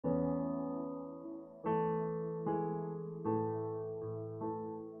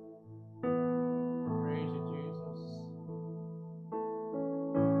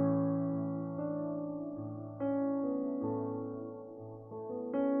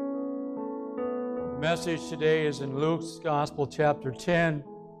Message today is in Luke's Gospel, chapter 10.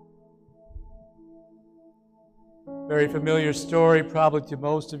 Very familiar story, probably to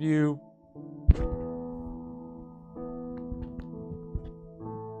most of you.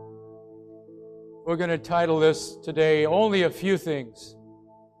 We're going to title this today, Only a Few Things.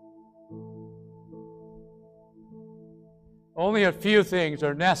 Only a few things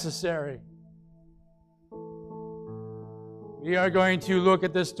are necessary. We are going to look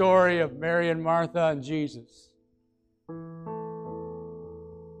at the story of Mary and Martha and Jesus.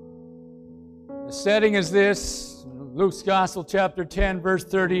 The setting is this, Luke's Gospel, chapter 10, verse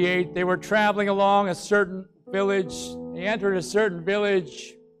 38. They were traveling along a certain village. They entered a certain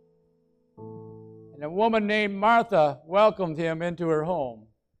village, and a woman named Martha welcomed him into her home.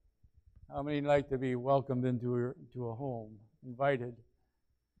 How many like to be welcomed into a home, invited?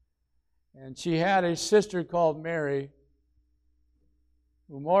 And she had a sister called Mary,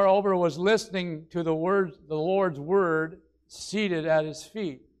 who moreover was listening to the Lord's word, seated at his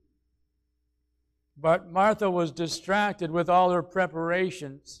feet. But Martha was distracted with all her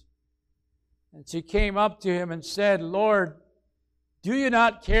preparations. And she came up to him and said, "Lord, do you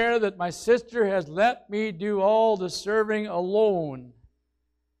not care that my sister has let me do all the serving alone?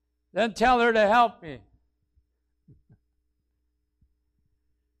 Then tell her to help me."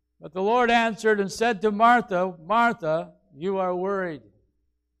 But the Lord answered and said to Martha, "Martha, you are worried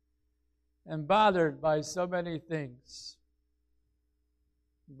and bothered by so many things.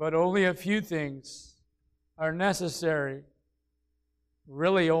 But only a few things are necessary,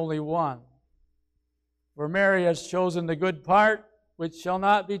 really only one. For Mary has chosen the good part, which shall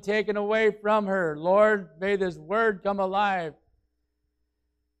not be taken away from her." Lord, may this word come alive.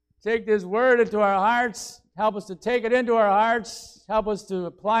 Take this word into our hearts. Help us to take it into our hearts. Help us to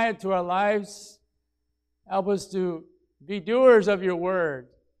apply it to our lives. Help us to be doers of your word.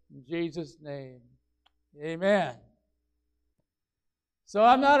 In Jesus' name, amen. So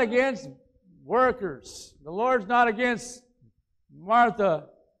I'm not against workers. The Lord's not against Martha.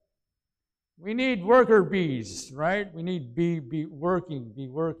 We need worker bees, right? We need be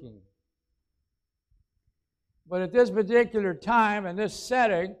working. But at this particular time, in this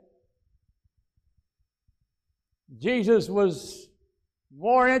setting, Jesus was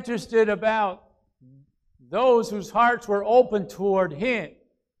more interested about those whose hearts were open toward him,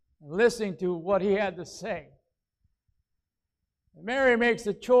 listening to what he had to say. And Mary makes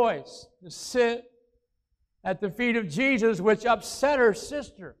the choice to sit at the feet of Jesus, which upset her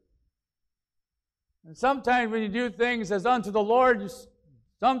sister. And sometimes when you do things as unto the Lord,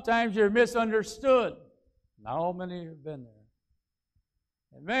 sometimes you're misunderstood. How many have been there?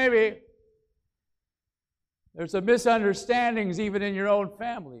 And maybe there's some misunderstandings even in your own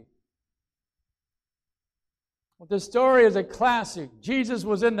family. Well, the story is a classic. Jesus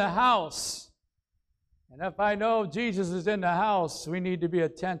was in the house. And if I know Jesus is in the house, we need to be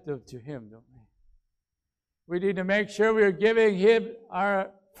attentive to him, don't we? We need to make sure we are giving him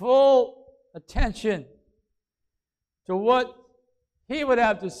our full attention to what he would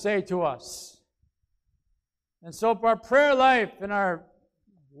have to say to us. And so our prayer life and our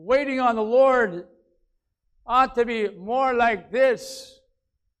waiting on the Lord ought to be more like this.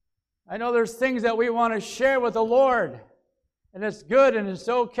 I know there's things that we want to share with the Lord, and it's good and it's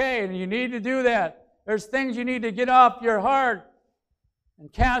okay, and you need to do that. There's things you need to get off your heart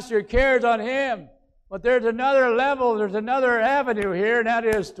and cast your cares on him. But there's another level, there's another avenue here, and that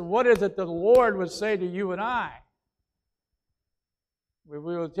is to what is it the Lord would say to you and I. We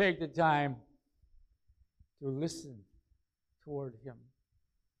will take the time to listen toward him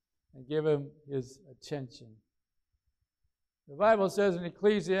and give him his attention. The Bible says in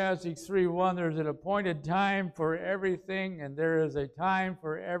Ecclesiastes 3:1, there's an appointed time for everything, and there is a time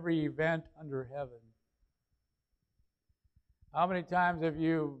for every event under heaven. How many times have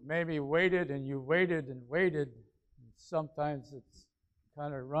you maybe waited and you waited and waited? And sometimes it's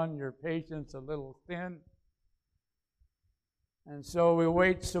kind of run your patience a little thin. And so we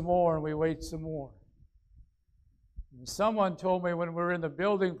wait some more and we wait some more. And someone told me when we were in the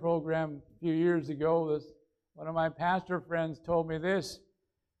building program a few years ago, one of my pastor friends told me this: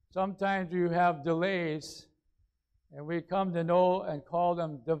 sometimes you have delays, and we come to know and call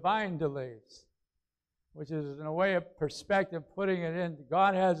them divine delays, which is in a way of perspective, putting it in.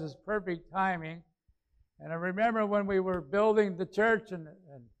 God has his perfect timing. And I remember when we were building the church,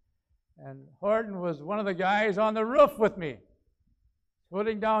 and Horton was one of the guys on the roof with me,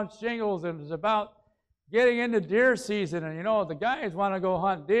 putting down shingles, and it was about getting into deer season. And you know, the guys want to go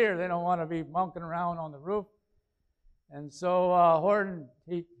hunt deer. They don't want to be monkeying around on the roof. And so Horton,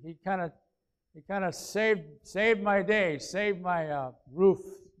 he kind of saved my day, saved my roof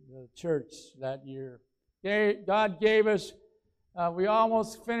the church that year. God gave us, we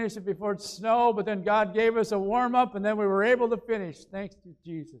almost finished it before it snowed, but then God gave us a warm-up, and then we were able to finish, thanks to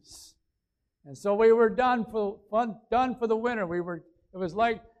Jesus. And so we were done for the winter. It was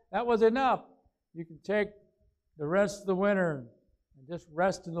like, that was enough. You can take the rest of the winter and just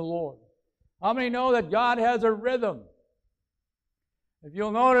rest in the Lord. How many know that God has a rhythm? If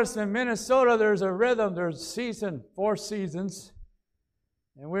you'll notice in Minnesota, there's a rhythm. There's 4 seasons.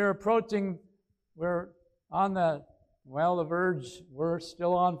 And we're on the verge. We're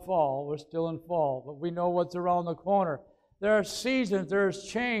still on fall. We're still in fall. But we know what's around the corner. There are seasons. There's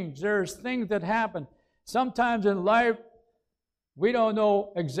change. There's things that happen. Sometimes in life, we don't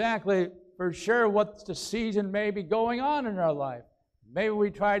know exactly for sure what the season may be going on in our life. Maybe we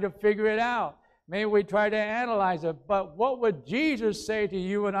try to figure it out. Maybe we try to analyze it. But what would Jesus say to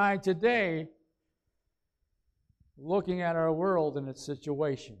you and I today, looking at our world and its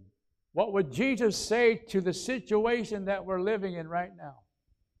situation? What would Jesus say to the situation that we're living in right now?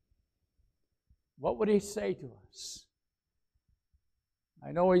 What would He say to us?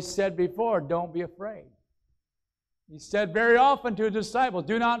 I know He said before, don't be afraid. He said very often to His disciples,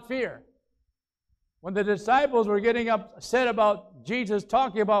 do not fear. When the disciples were getting upset about Jesus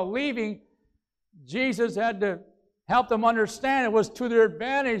talking about leaving, Jesus had to help them understand it was to their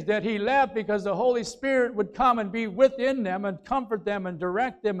advantage that He left, because the Holy Spirit would come and be within them and comfort them and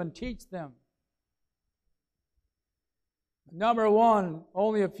direct them and teach them. Number one,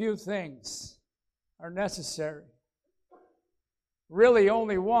 only a few things are necessary. Really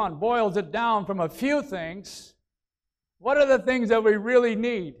only one. Boils it down from a few things. What are the things that we really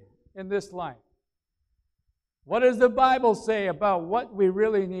need in this life? What does the Bible say about what we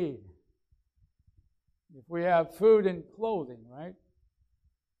really need? If we have food and clothing, right?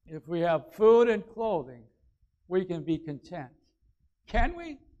 If we have food and clothing, we can be content. Can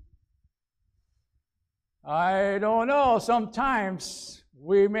we? I don't know. Sometimes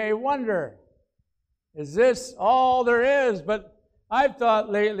we may wonder, is this all there is? But I've thought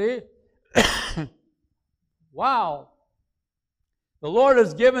lately, wow, the Lord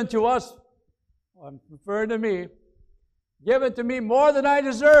has given to us, I'm referring to me, given to me more than I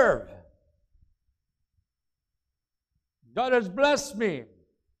deserve. God has blessed me.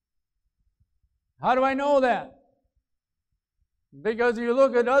 How do I know that? Because you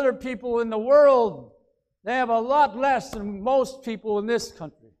look at other people in the world, they have a lot less than most people in this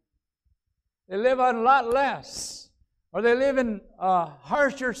country. They live on a lot less, or they live in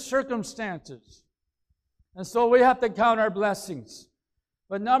harsher circumstances. And so we have to count our blessings.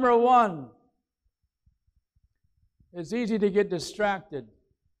 But number one, it's easy to get distracted.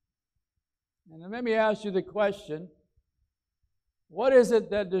 And let me ask you the question, what is it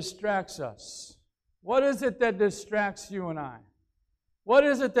that distracts us? What is it that distracts you and I? What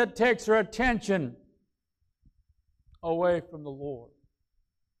is it that takes our attention away from the Lord?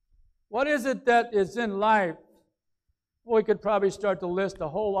 What is it that is in life? Well, we could probably start to list a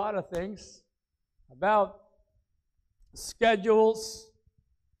whole lot of things about schedules,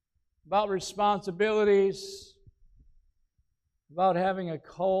 about responsibilities, about having a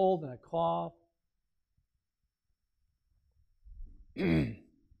cold and a cough. And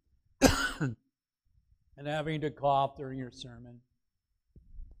having to cough during your sermon.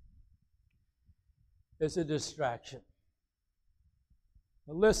 It's a distraction.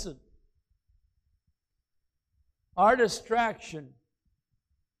 But listen, our distraction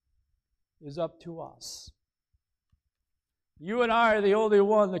is up to us. You and I are the only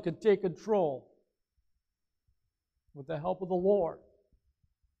one that can take control with the help of the Lord.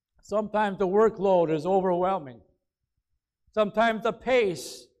 Sometimes the workload is overwhelming. Sometimes the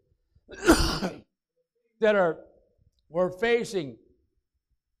pace that we're facing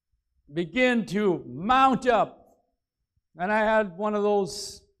begin to mount up. And I had one of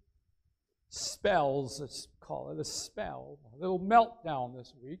those spells, let's call it a spell, a little meltdown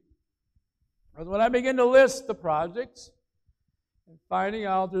this week. Because when I begin to list the projects and finding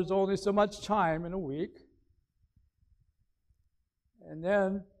out there's only so much time in a week, and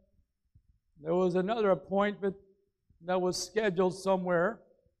then there was another appointment that was scheduled somewhere,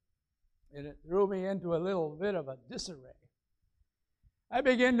 and it threw me into a little bit of a disarray. I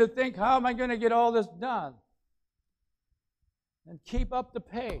began to think, how am I going to get all this done and keep up the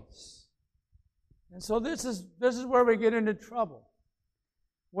pace? And so this is where we get into trouble.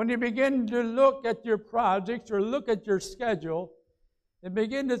 When you begin to look at your projects or look at your schedule and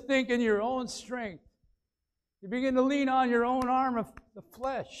begin to think in your own strength, you begin to lean on your own arm of the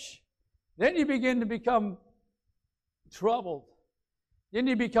flesh. Then you begin to become troubled. Then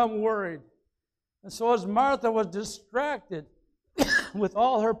you become worried. And so as Martha was distracted with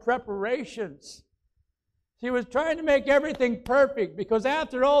all her preparations. She was trying to make everything perfect because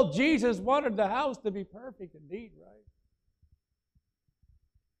after all, Jesus wanted the house to be perfect indeed, right?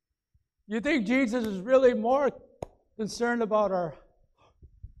 You think Jesus is really more concerned about our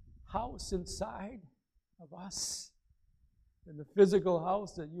house inside of us than the physical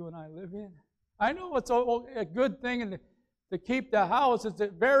house that you and I live in? I know it's a good thing and to keep the house. It's a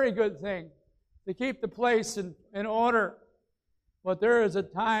very good thing to keep the place in order. But there is a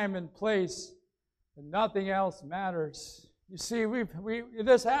time and place and nothing else matters. You see,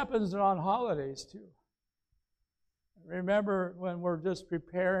 this happens on holidays too. Remember when we're just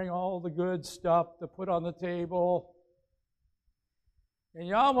preparing all the good stuff to put on the table, and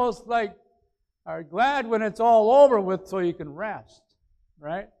you almost like are glad when it's all over with so you can rest,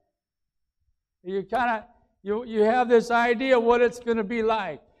 right? You kind of you have this idea what it's going to be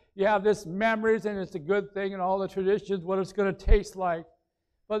like. You have this memories, and it's a good thing, and all the traditions, what it's going to taste like.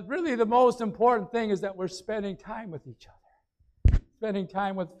 But really, the most important thing is that we're spending time with each other, spending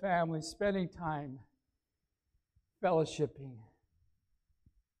time with family, spending time fellowshipping.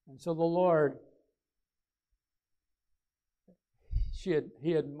 And so the Lord,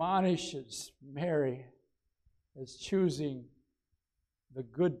 He admonishes Mary as choosing the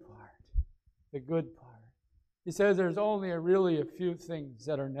good part, the good part. He says there's only really a few things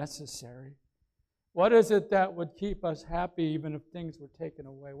that are necessary. What is it that would keep us happy even if things were taken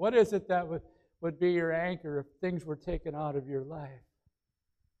away? What is it that would be your anchor if things were taken out of your life?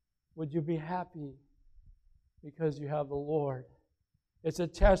 Would you be happy because you have the Lord? It's a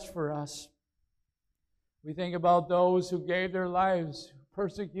test for us. We think about those who gave their lives, were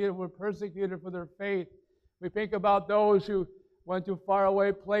persecuted for their faith. We think about those who went to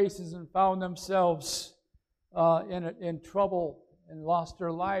faraway places and found themselves in trouble and lost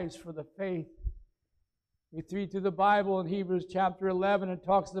their lives for the faith. We read through the Bible in Hebrews chapter 11, it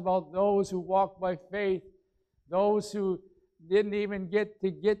talks about those who walked by faith, those who didn't even get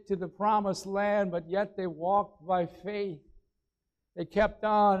to the promised land, but yet they walked by faith. They kept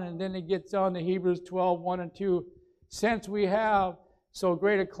on, and then it gets on to Hebrews 12, 1 and 2. Since we have so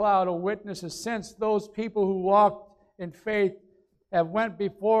great a cloud of witnesses, since those people who walked in faith have went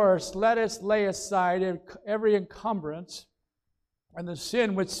before us, let us lay aside every encumbrance and the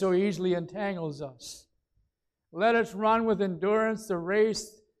sin which so easily entangles us. Let us run with endurance the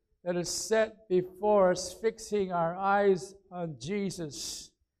race that is set before us, fixing our eyes on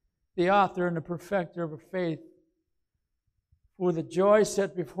Jesus, the author and the perfecter of our faith. For the joy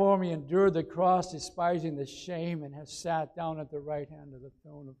set before me endured the cross, despising the shame, and has sat down at the right hand of the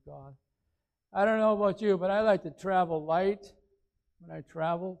throne of God. I don't know about you, but I like to travel light when I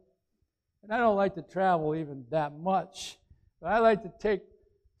travel. And I don't like to travel even that much. But I like to take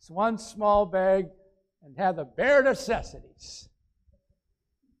one small bag and have the bare necessities.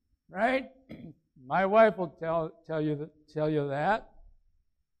 Right? My wife will tell you that.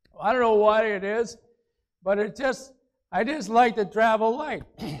 I don't know why it is, but I just like to travel light.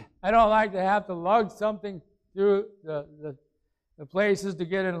 I don't like to have to lug something through the places to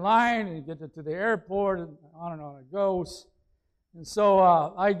get in line and get to the airport, and on and on it goes. And so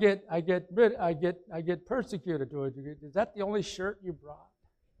I get persecuted to it. Is that the only shirt you brought?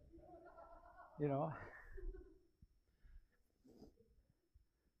 You know.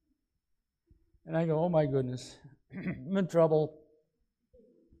 And I go, oh my goodness, I'm in trouble.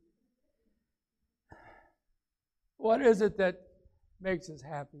 What is it that makes us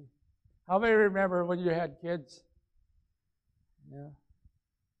happy? How many remember when you had kids? Yeah.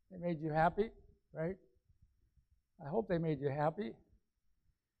 They made you happy, right? I hope they made you happy.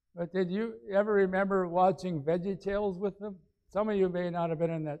 But did you ever remember watching VeggieTales with them? Some of you may not have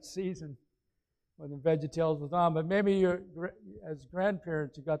been in that season when the VeggieTales was on, but maybe as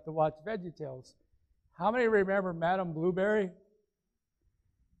grandparents you got to watch VeggieTales. How many remember Madame Blueberry?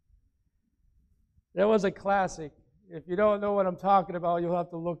 That was a classic. If you don't know what I'm talking about, you'll have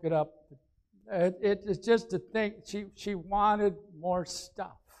to look it up. It's just to think she wanted more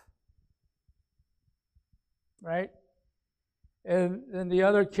stuff, right? And then the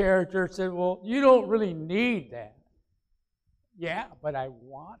other character said, well, you don't really need that. Yeah, but I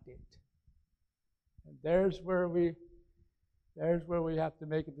want it. And there's where we have to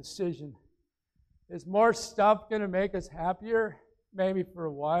make a decision. Is more stuff going to make us happier? Maybe for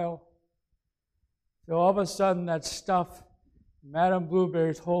a while. So all of a sudden that stuff, Madame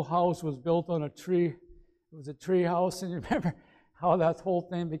Blueberry's whole house was built on a tree. It was a tree house, and you remember how that whole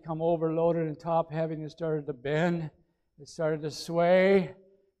thing become overloaded and top heavy, and it started to bend. It started to sway.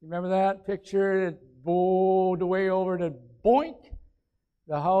 You remember that picture? It bowed way over to boink.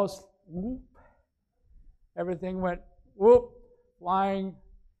 The house, whoop. Everything went whoop, flying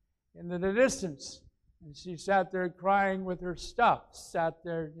into the distance. And she sat there crying with her stuff. Sat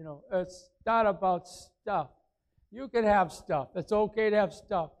there, it's not about stuff. You can have stuff. It's okay to have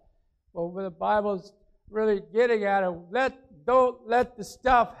stuff. But what the Bible's really getting at it, don't let the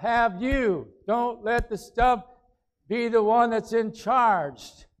stuff have you. Don't let the stuff be the one that's in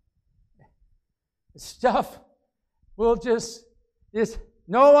charge. The stuff will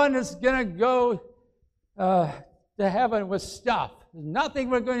no one is going to go to heaven with stuff. There's nothing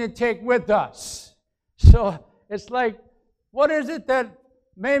we're going to take with us. So it's like, what is it that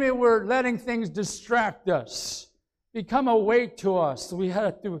maybe we're letting things distract us, become a weight to us? So we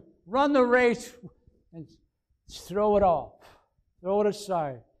have to run the race and throw it off, throw it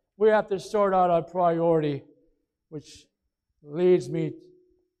aside. We have to sort out our priority, which leads me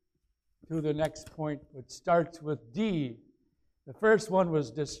to the next point, which starts with D. The first one was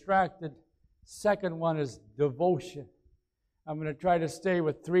distracted. Second one is devotion. I'm going to try to stay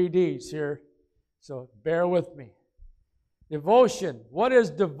with 3 Ds here, so bear with me. Devotion. What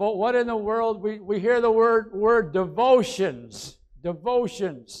is what in the world? We hear the word devotions.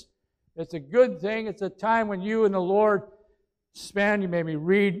 Devotions. It's a good thing. It's a time when you and the Lord spend. You may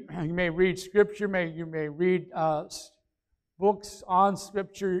read Scripture. You may read books on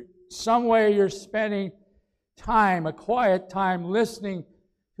Scripture. Some way you're spending time, a quiet time, listening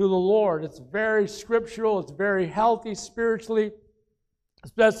to the Lord. It's very scriptural. It's very healthy spiritually,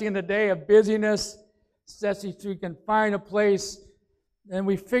 especially in the day of busyness. Especially so we can find a place and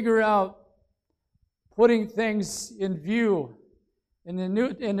we figure out putting things in view. In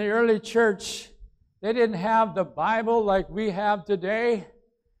the early church, they didn't have the Bible like we have today.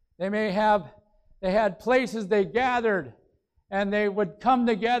 They had places they gathered, and they would come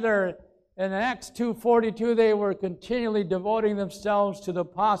together. In Acts 2:42, they were continually devoting themselves to the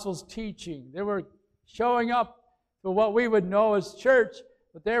apostles' teaching. They were showing up to what we would know as church,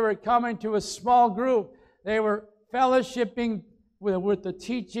 but they were coming to a small group. They were fellowshipping with the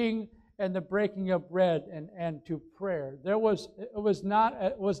teaching and the breaking of bread and to prayer. It was not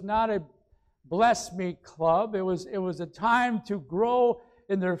a bless me club. It was a time to grow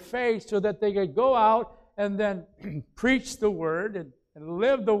in their faith so that they could go out and then preach the word and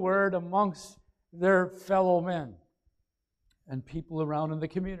live the word amongst their fellow men and people around in the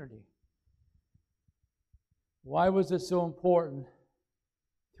community. Why was it so important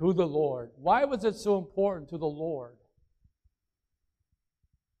to the Lord? Why was it so important to the Lord?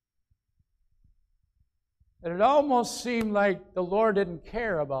 And it almost seemed like the Lord didn't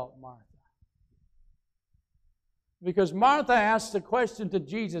care about Martha. Because Martha asked the question to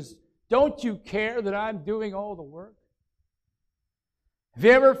Jesus, "Don't you care that I'm doing all the work?" Have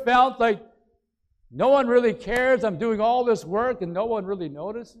you ever felt like no one really cares, I'm doing all this work and no one really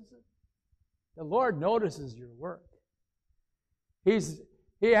notices it? The Lord notices your work.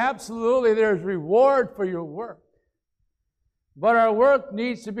 He absolutely, there's reward for your work. But our work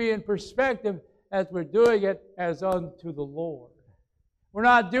needs to be in perspective as we're doing it as unto the Lord. We're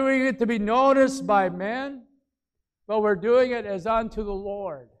not doing it to be noticed by men, but we're doing it as unto the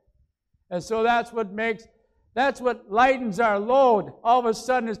Lord. And so that's what lightens our load. All of a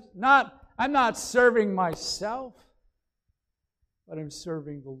sudden, I'm not serving myself, but I'm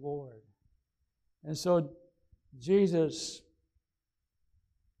serving the Lord. And so Jesus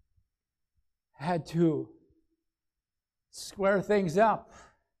had to square things up,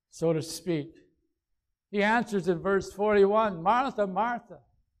 so to speak. He answers in verse 41, "Martha, Martha."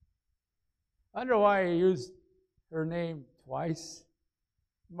 I wonder why he used her name twice.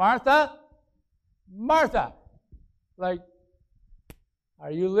 Martha, Martha. Like,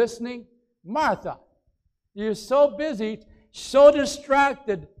 are you listening? Martha. You're so busy, so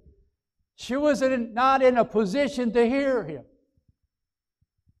distracted. She was not in a position to hear him.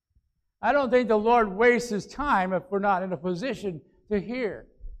 I don't think the Lord wastes his time if we're not in a position to hear.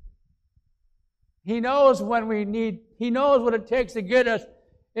 He knows when we need, he knows what it takes to get us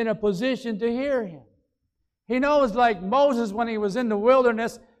in a position to hear him. He knows, like Moses when he was in the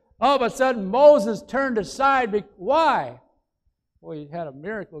wilderness, all of a sudden Moses turned aside. Why? Well, he had a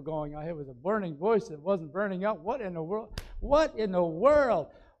miracle going on. It was a burning bush that wasn't burning up. What in the world? What in the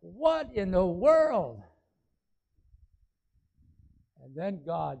world? What in the world? And then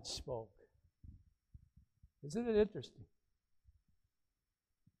God spoke. Isn't it interesting?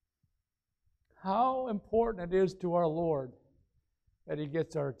 How important it is to our Lord that he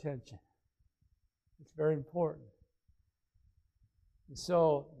gets our attention. It's very important. And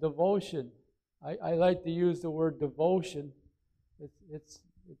so, devotion. I like to use the word devotion. It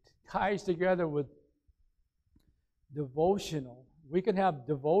ties together with devotional. We can have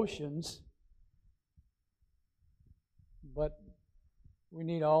devotions, but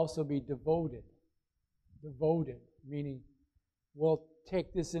we need to also be devoted. Devoted, meaning we'll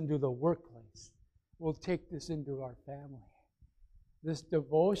take this into the workplace. We'll take this into our family. This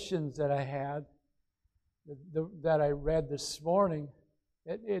devotions that I had, that I read this morning,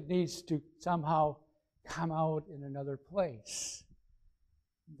 it needs to somehow come out in another place.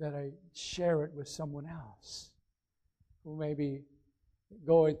 That I share it with someone else who may be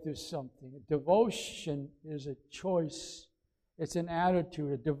going through something. A devotion is a choice. It's an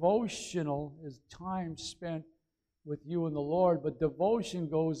attitude. A devotional is time spent with you and the Lord. But devotion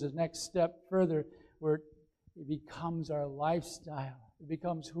goes the next step further, where it becomes our lifestyle. It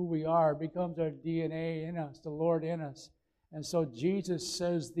becomes who we are. It becomes our DNA in us, the Lord in us. And so Jesus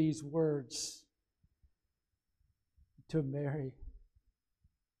says these words to Mary,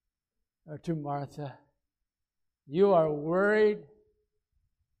 or to Martha. You are worried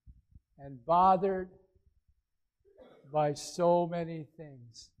and bothered by so many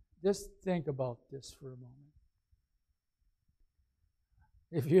things. Just think about this for a moment.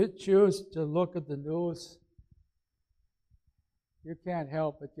 If you choose to look at the news, you can't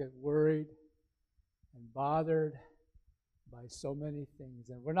help but get worried and bothered by so many things.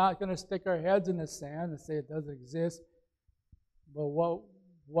 And we're not going to stick our heads in the sand and say it doesn't exist. But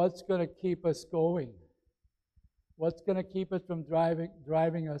what's going to keep us going? What's going to keep us from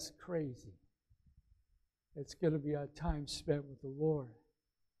driving us crazy? It's going to be our time spent with the Lord.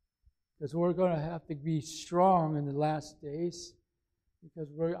 Because we're going to have to be strong in the last days. Because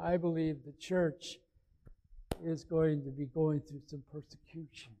I believe the church is going to be going through some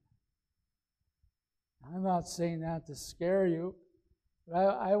persecution. I'm not saying that to scare you, but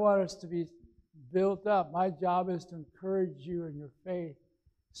I want us to be built up. My job is to encourage you in your faith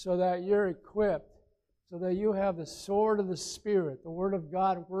so that you're equipped, so that you have the sword of the Spirit, the Word of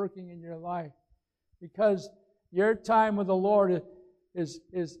God working in your life. Because your time with the Lord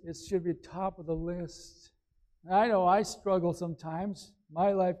should be top of the list. I know I struggle sometimes.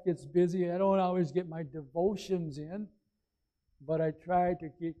 My life gets busy. I don't always get my devotions in, but I try to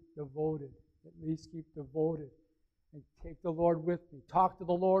keep devoted, at least keep devoted, and take the Lord with me. Talk to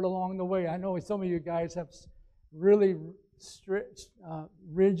the Lord along the way. I know some of you guys have really strict,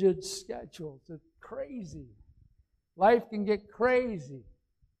 rigid schedules. It's crazy. Life can get crazy.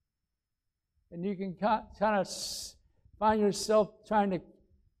 And you can kind of find yourself trying to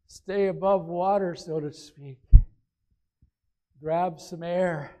stay above water, so to speak. Grab some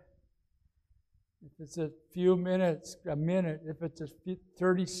air. If it's a few minutes, a minute, if it's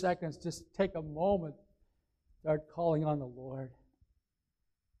 30 seconds, just take a moment. Start calling on the Lord.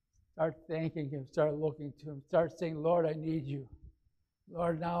 Start thanking Him. Start looking to Him. Start saying, Lord, I need you.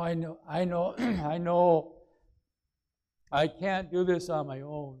 Lord, now I know I can't do this on my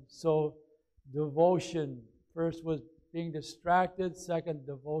own. So devotion. First was being distracted. Second,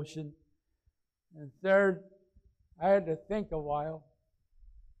 devotion. And third, I had to think a while.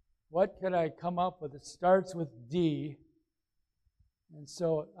 What could I come up with? It starts with D. And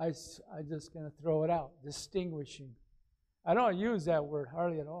so I'm just going to throw it out. Distinguishing. I don't use that word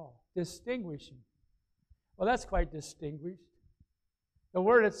hardly at all. Distinguishing. Well, that's quite distinguished. The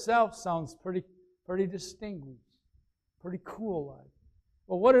word itself sounds pretty distinguished. Pretty cool-like.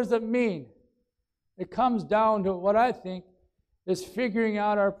 Well, what does it mean? It comes down to what I think is figuring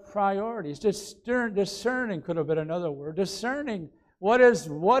out our priorities. Discerning could have been another word. Discerning what is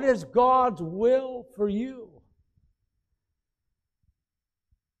God's will for you.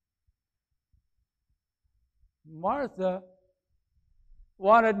 Martha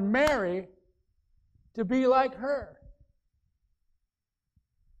wanted Mary to be like her.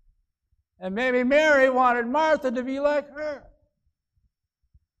 And maybe Mary wanted Martha to be like her.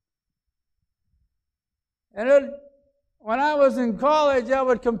 And when I was in college, I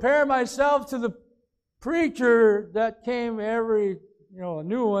would compare myself to the preacher that came a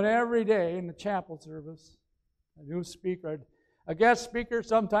new one every day in the chapel service. A new speaker, a guest speaker,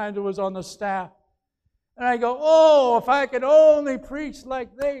 sometimes it was on the staff. And I go, oh, if I could only preach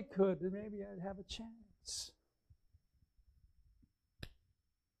like they could, then maybe I'd have a chance.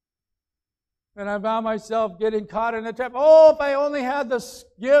 And I found myself getting caught in a trap. Oh, if I only had the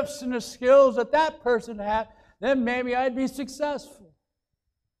gifts and the skills that person had, then maybe I'd be successful.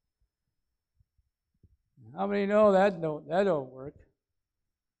 How many know that don't work?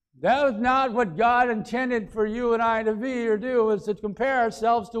 That was not what God intended for you and I to be or do, was to compare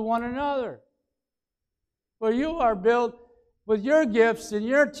ourselves to one another. For you are built with your gifts and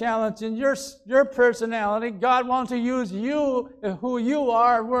your talents and your personality. God wants to use you and who you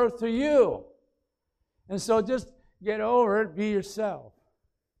are and work through you. And so just get over it. Be yourself.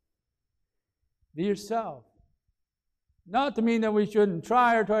 Be yourself. Not to mean that we shouldn't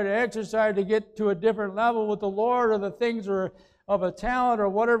try to exercise to get to a different level with the Lord or the things or of a talent or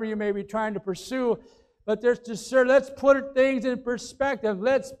whatever you may be trying to pursue. But there's just, sir, let's put things in perspective.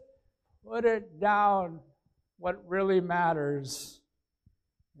 Let's put it down what really matters.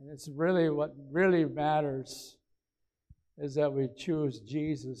 And it's really what really matters is that we choose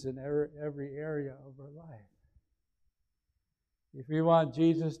Jesus in every area of our life. If we want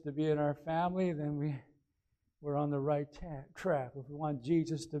Jesus to be in our family, then we're on the right track. If we want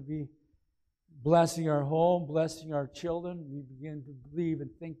Jesus to be blessing our home, blessing our children, we begin to believe and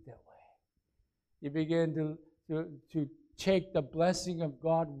think that way. You begin to take the blessing of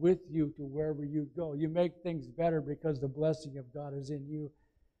God with you to wherever you go. You make things better because the blessing of God is in you.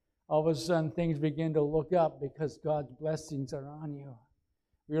 All of a sudden, things begin to look up because God's blessings are on you.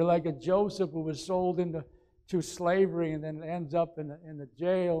 You're like a Joseph who was sold into slavery and then ends up in the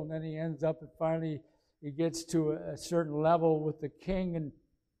jail, and then he ends up and finally he gets to a certain level with the king, and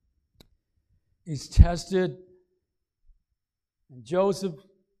he's tested. And Joseph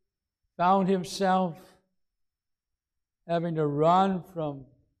found himself having to run from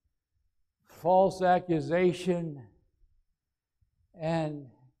false accusation, and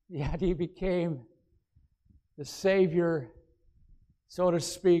yet he became the savior, so to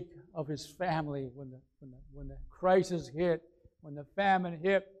speak, of his family when the crisis hit, when the famine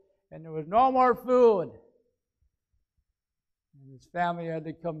hit, and there was no more food. And his family had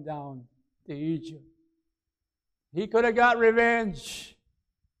to come down to Egypt. He could have got revenge.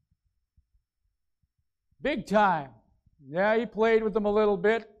 Big time. Yeah, he played with them a little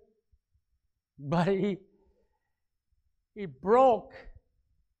bit, but he broke.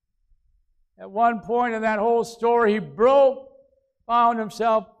 At one point in that whole story, he broke, found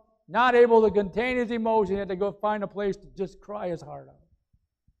himself not able to contain his emotion. He had to go find a place to just cry his heart out.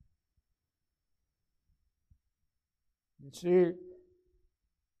 You see,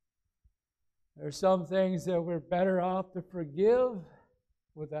 there are some things that we're better off to forgive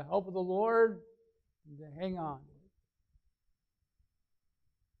with the help of the Lord than to hang on.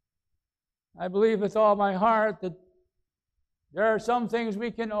 I believe with all my heart that there are some things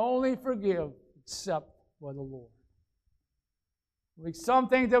we can only forgive except by the Lord. Like some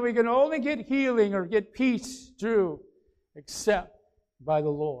things that we can only get healing or get peace through except by the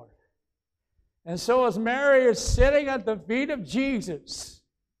Lord. And so as Mary is sitting at the feet of Jesus,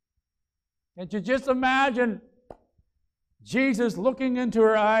 can't you just imagine Jesus looking into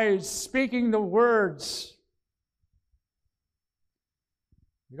her eyes, speaking the words?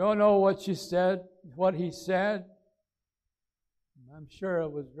 You don't know what she said, what he said. I'm sure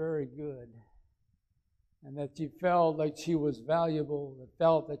it was very good. And that she felt like she was valuable,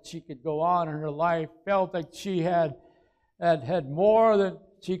 felt that she could go on in her life, felt like she had more than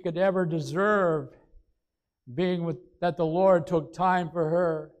she could ever deserve, being with that the Lord took time for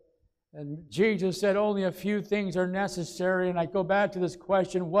her. And Jesus said only a few things are necessary. And I go back to this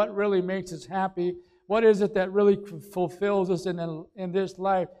question, what really makes us happy? What is it that really fulfills us in this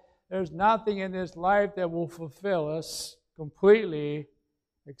life? There's nothing in this life that will fulfill us completely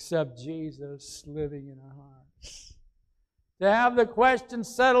except Jesus living in our hearts. To have the question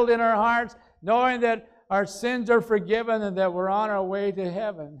settled in our hearts, knowing that our sins are forgiven and that we're on our way to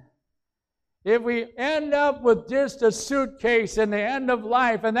heaven. If we end up with just a suitcase in the end of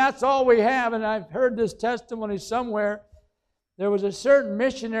life, and that's all we have, and I've heard this testimony somewhere, there was a certain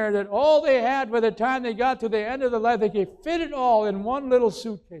missionary that all they had by the time they got to the end of their life, they could fit it all in one little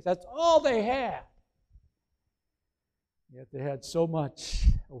suitcase. That's all they had. Yet they had so much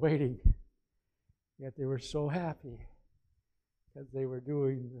awaiting. Yet they were so happy because they were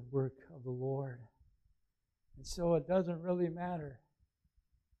doing the work of the Lord. And so it doesn't really matter,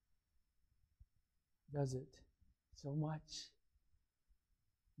 does it? So much.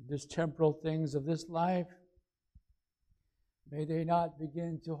 These temporal things of this life, may they not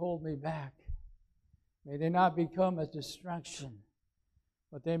begin to hold me back. May they not become a distraction,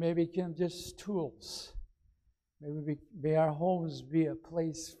 but they may become just tools. May our homes be a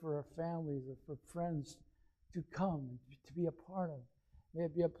place for our families or for friends to come, to be a part of. May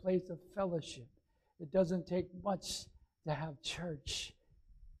it be a place of fellowship. It doesn't take much to have church.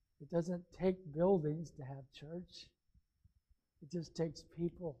 It doesn't take buildings to have church. It just takes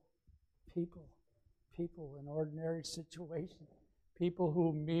people in ordinary situations. People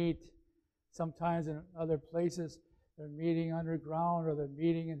who meet sometimes in other places. They're meeting underground or they're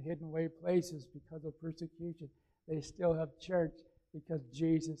meeting in hidden way places because of persecution. They still have church because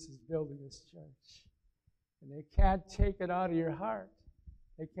Jesus is building His church. And they can't take it out of your heart.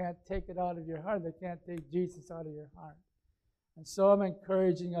 They can't take it out of your heart. They can't take Jesus out of your heart. And so I'm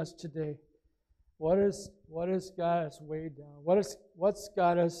encouraging us today. What has got us weighed down? What's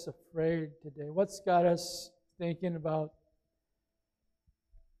got us afraid today? What's got us thinking about?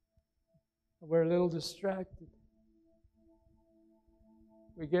 We're a little distracted.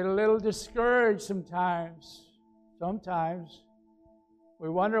 We get a little discouraged sometimes. Sometimes we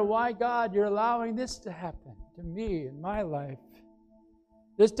wonder why, God, you're allowing this to happen to me in my life.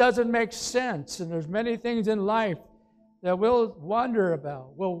 This doesn't make sense, and there's many things in life that we'll wonder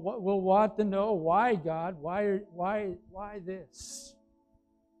about. We'll want to know why, God, why this?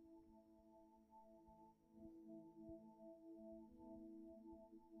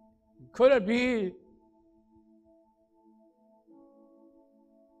 Could it be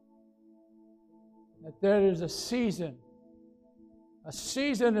that there is a season? A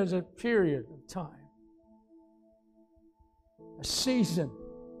season is a period of time. A season.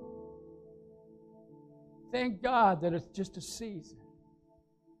 Thank God that it's just a season.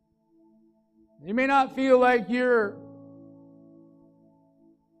 You may not feel like I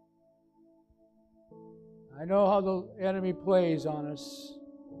know how the enemy plays on us.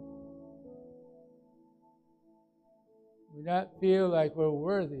 We not feel like we're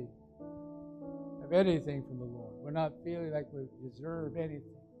worthy of anything from the Lord. We're not feeling like we deserve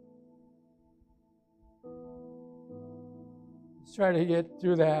anything. Let's try to get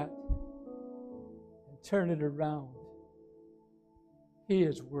through that and turn it around. He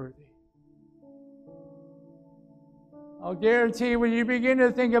is worthy. I'll guarantee when you begin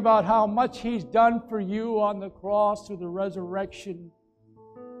to think about how much He's done for you on the cross through the resurrection,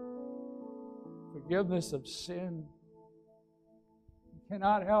 forgiveness of sin,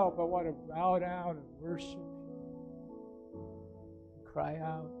 cannot help but want to bow down and worship, and cry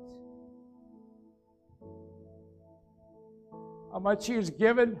out. How much He's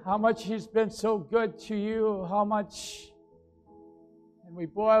given, how much He's been so good to you, how much, and we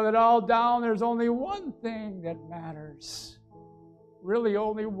boil it all down, there's only one thing that matters. Really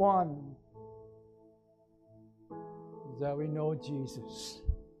only one. Is that we know Jesus.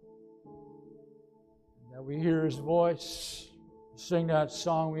 And that we hear His voice. Sing that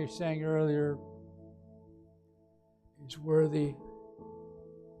song we sang earlier. He's worthy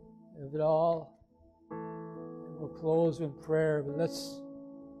of it all. And we'll close in prayer, but let's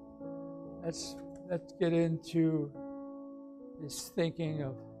get into this thinking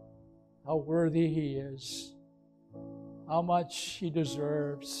of how worthy He is, how much He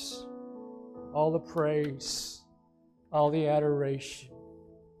deserves, all the praise, all the adoration.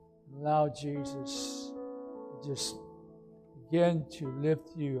 Allow Jesus to just begin to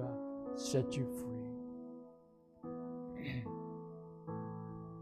lift you up, set you free.